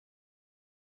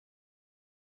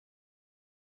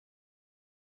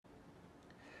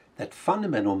that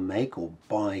fundamental make or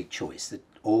buy choice that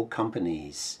all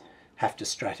companies have to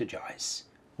strategize.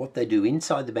 What they do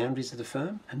inside the boundaries of the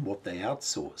firm and what they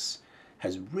outsource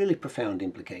has really profound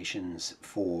implications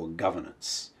for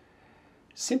governance.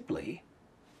 Simply,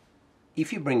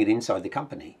 if you bring it inside the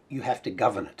company, you have to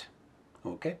govern it.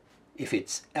 Okay? If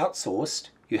it's outsourced,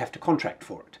 you have to contract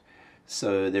for it.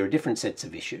 So there are different sets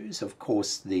of issues. Of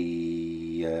course,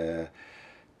 the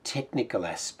technical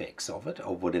aspects of it,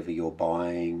 of whatever you're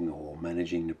buying or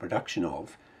managing the production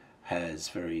of, has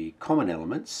very common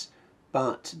elements,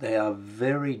 but they are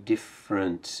very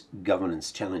different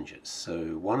governance challenges.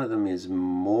 So one of them is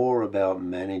more about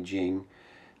managing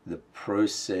the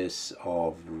process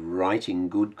of writing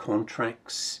good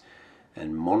contracts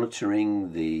and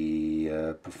monitoring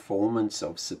the performance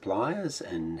of suppliers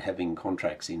and having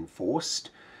contracts enforced,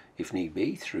 if need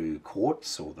be, through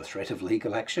courts or the threat of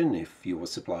legal action if your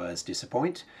suppliers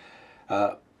disappoint.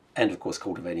 And of course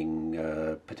cultivating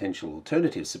potential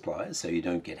alternative suppliers so you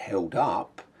don't get held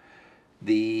up.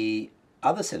 The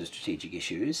other set of strategic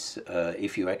issues,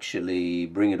 if you actually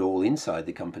bring it all inside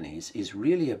the companies, is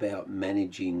really about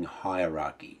managing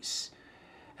hierarchies.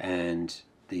 And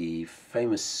the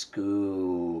famous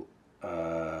school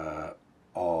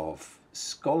of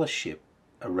scholarship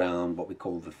around what we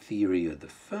call the theory of the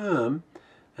firm,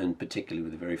 and particularly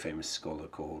with a very famous scholar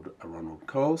called Ronald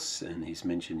Coase, and he's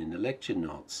mentioned in the lecture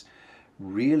notes,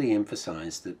 really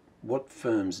emphasize that what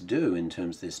firms do in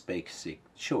terms of this basic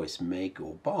choice, make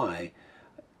or buy,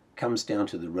 comes down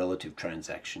to the relative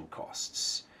transaction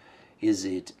costs. Is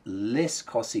it less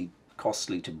costly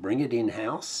to bring it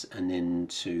in-house and then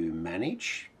to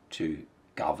manage, to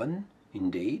govern,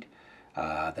 indeed,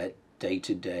 that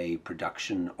day-to-day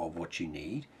production of what you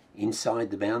need inside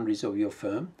the boundaries of your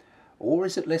firm? Or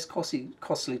is it less costly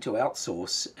to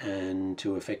outsource and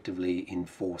to effectively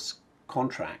enforce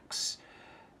contracts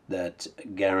that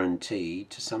guarantee,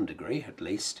 to some degree at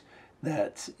least,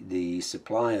 that the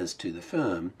suppliers to the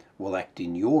firm will act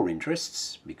in your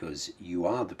interests because you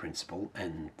are the principal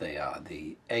and they are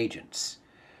the agents?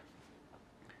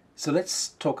 So let's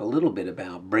talk a little bit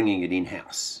about bringing it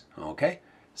in-house, okay?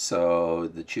 So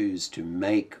the choose to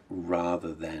make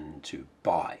rather than to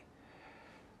buy.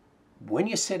 When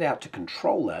you set out to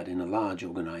control that in a large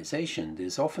organization,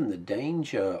 there's often the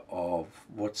danger of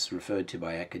what's referred to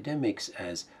by academics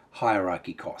as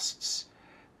hierarchy costs.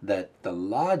 That the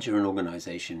larger an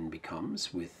organization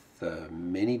becomes with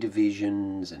many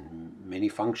divisions and many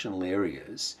functional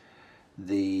areas,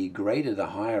 the greater the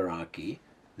hierarchy,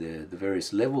 the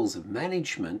various levels of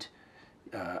management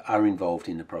are involved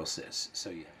in the process.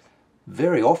 So yeah,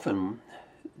 very often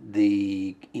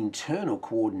the internal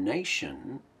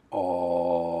coordination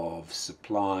of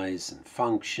supplies and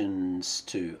functions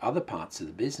to other parts of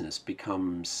the business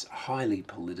becomes highly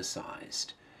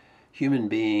politicized. Human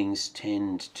beings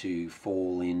tend to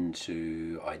fall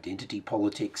into identity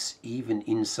politics even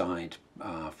inside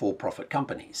for-profit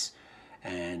companies.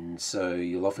 And so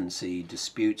you'll often see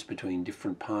disputes between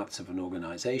different parts of an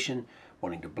organization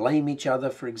wanting to blame each other,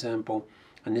 for example.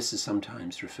 And this is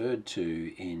sometimes referred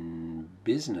to in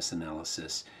business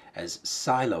analysis as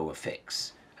silo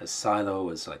effects. A silo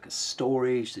is like a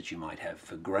storage that you might have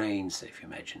for grain, say if you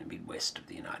imagine the Midwest of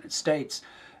the United States,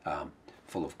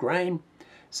 full of grain.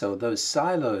 So those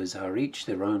silos are each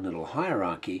their own little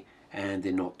hierarchy and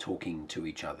they're not talking to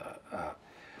each other.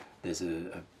 There's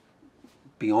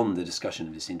beyond the discussion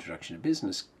of this introduction to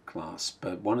business class,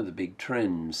 but one of the big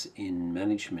trends in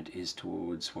management is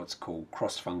towards what's called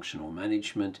cross-functional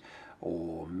management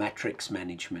or matrix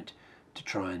management, to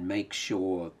try and make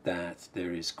sure that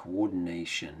there is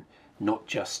coordination, not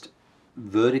just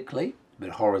vertically,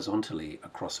 but horizontally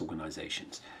across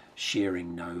organizations,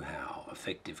 sharing know-how,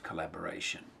 effective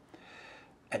collaboration.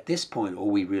 At this point,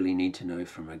 all we really need to know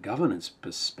from a governance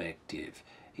perspective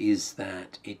is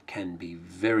that it can be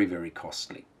very, very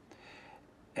costly.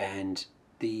 And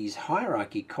these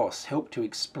hierarchy costs help to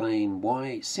explain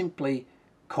why simply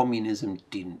communism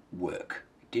didn't work.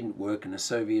 Didn't work in the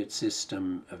Soviet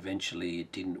system, eventually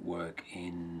it didn't work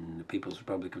in the People's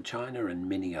Republic of China and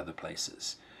many other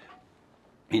places.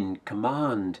 In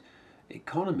command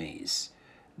economies,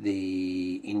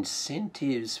 the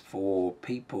incentives for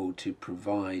people to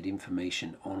provide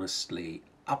information honestly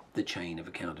up the chain of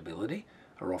accountability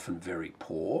are often very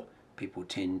poor. People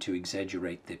tend to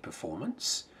exaggerate their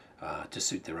performance to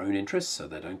suit their own interests so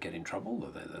they don't get in trouble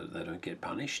or they don't get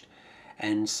punished.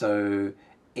 And so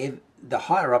the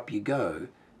higher up you go,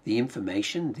 the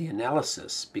information, the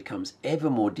analysis becomes ever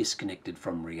more disconnected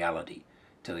from reality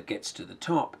till it gets to the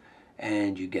top,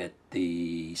 and you get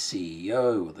the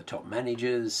CEO or the top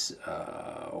managers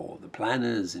or the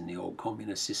planners in the old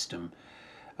communist system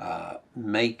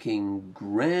making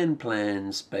grand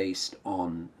plans based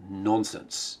on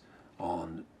nonsense,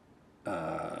 on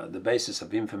the basis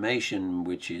of information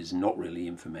which is not really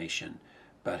information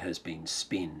but has been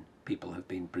spin. People have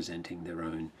been presenting their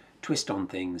own twist on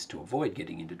things to avoid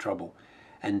getting into trouble.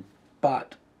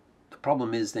 But the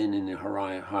problem is then in a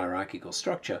hierarchical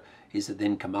structure is that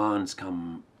then commands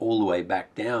come all the way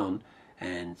back down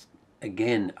and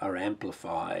again are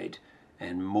amplified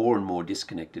and more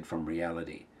disconnected from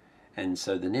reality. And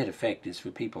so the net effect is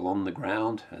for people on the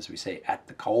ground, as we say, at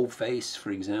the coalface,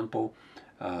 for example,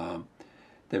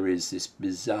 there is this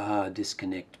bizarre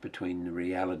disconnect between the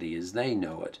reality as they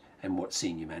know it and what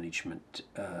senior management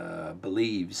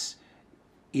believes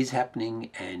is happening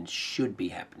and should be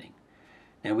happening.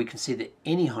 Now we can see that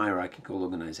any hierarchical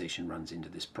organization runs into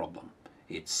this problem.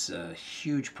 It's a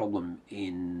huge problem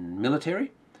in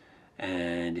military,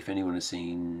 and if anyone has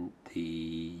seen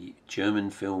the German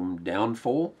film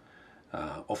Downfall,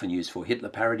 often used for Hitler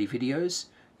parody videos,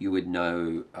 you would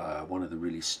know one of the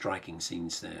really striking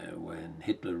scenes there when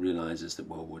Hitler realizes that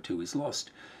World War II is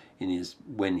lost,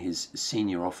 when his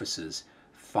senior officers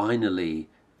finally,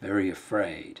 very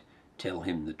afraid, tell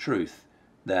him the truth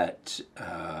that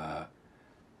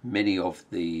many of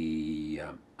the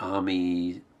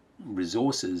army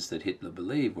resources that Hitler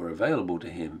believed were available to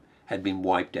him had been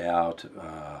wiped out,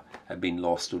 had been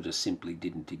lost, or just simply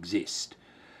didn't exist.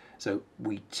 So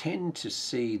we tend to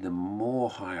see the more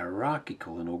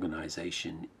hierarchical an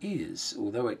organization is,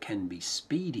 although it can be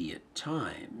speedy at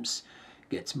times,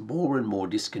 gets more and more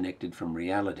disconnected from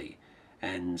reality,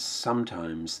 and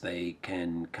sometimes they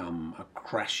can come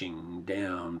crashing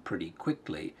down pretty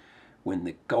quickly when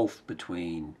the gulf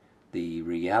between the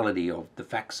reality of the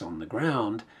facts on the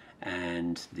ground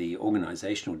and the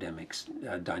organizational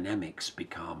dynamics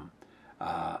become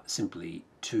simply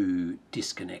too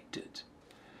disconnected.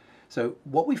 So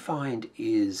what we find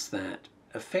is that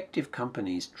effective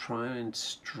companies try and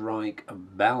strike a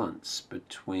balance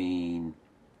between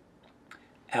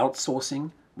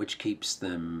outsourcing, which keeps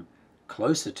them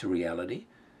closer to reality,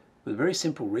 with a very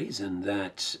simple reason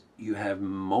that you have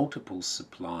multiple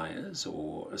suppliers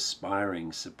or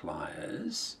aspiring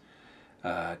suppliers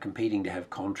competing to have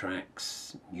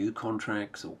contracts, new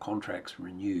contracts, or contracts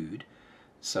renewed.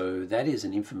 So that is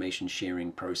an information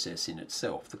sharing process in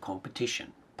itself, the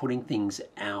competition. Putting things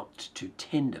out to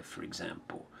tender, for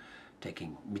example,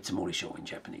 taking Mitsumorisho in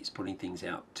Japanese, putting things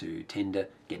out to tender,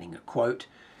 getting a quote,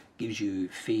 gives you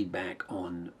feedback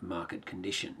on market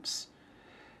conditions.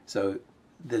 So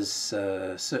there's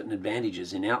certain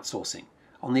advantages in outsourcing.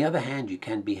 On the other hand, you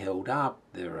can be held up,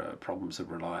 there are problems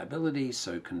of reliability,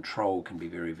 so control can be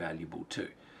very valuable too.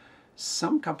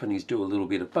 Some companies do a little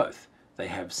bit of both. They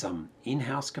have some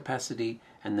in-house capacity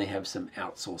and they have some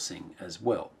outsourcing as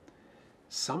well.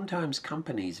 Sometimes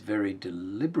companies very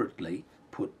deliberately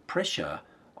put pressure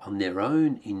on their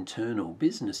own internal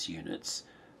business units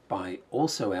by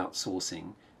also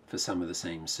outsourcing for some of the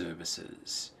same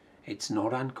services. It's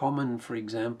not uncommon, for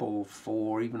example,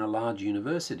 for even a large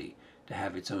university to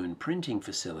have its own printing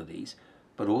facilities,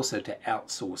 but also to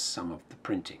outsource some of the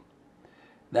printing.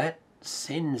 That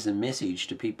sends a message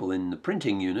to people in the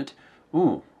printing unit,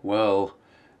 oh, well,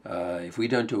 if we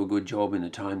don't do a good job in a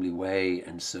timely way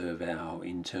and serve our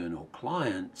internal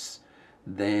clients,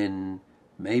 then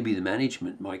maybe the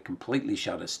management might completely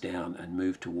shut us down and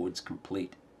move towards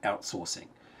complete outsourcing.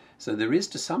 So there is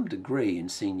to some degree in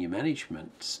senior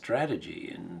management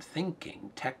strategy and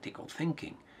thinking, tactical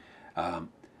thinking,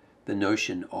 the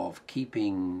notion of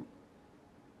keeping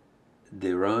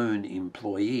their own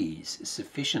employees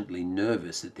sufficiently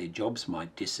nervous that their jobs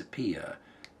might disappear,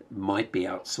 might be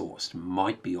outsourced,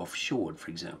 might be offshored, for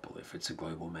example, if it's a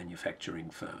global manufacturing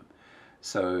firm.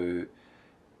 So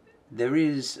there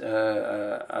is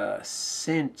a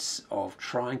sense of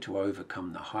trying to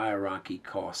overcome the hierarchy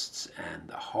costs and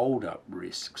the hold-up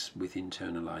risks with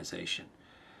internalization.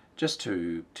 Just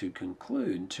to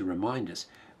conclude, to remind us,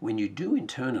 when you do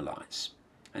internalize,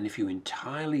 and if you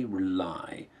entirely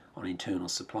rely on internal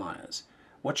suppliers,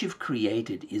 what you've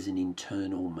created is an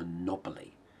internal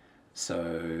monopoly.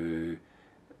 So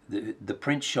the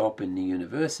print shop in the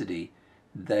university,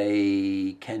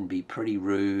 they can be pretty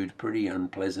rude, pretty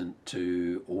unpleasant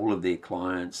to all of their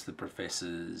clients, the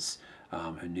professors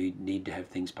who need to have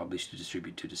things published to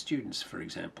distribute to the students, for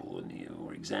example,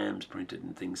 or exams printed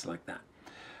and things like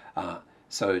that.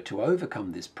 So to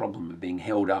overcome this problem of being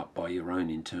held up by your own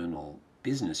internal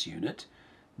business unit,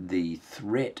 the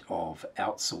threat of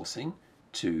outsourcing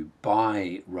to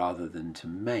buy rather than to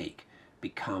make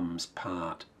becomes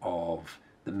part of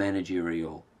the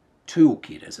managerial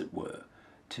toolkit, as it were,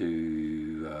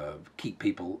 to keep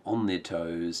people on their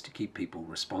toes, to keep people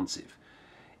responsive.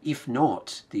 If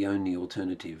not, the only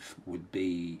alternative would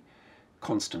be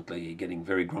constantly getting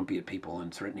very grumpy at people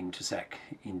and threatening to sack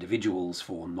individuals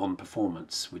for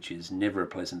non-performance, which is never a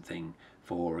pleasant thing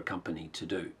for a company to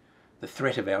do. The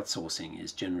threat of outsourcing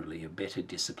is generally a better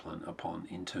discipline upon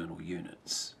internal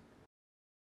units.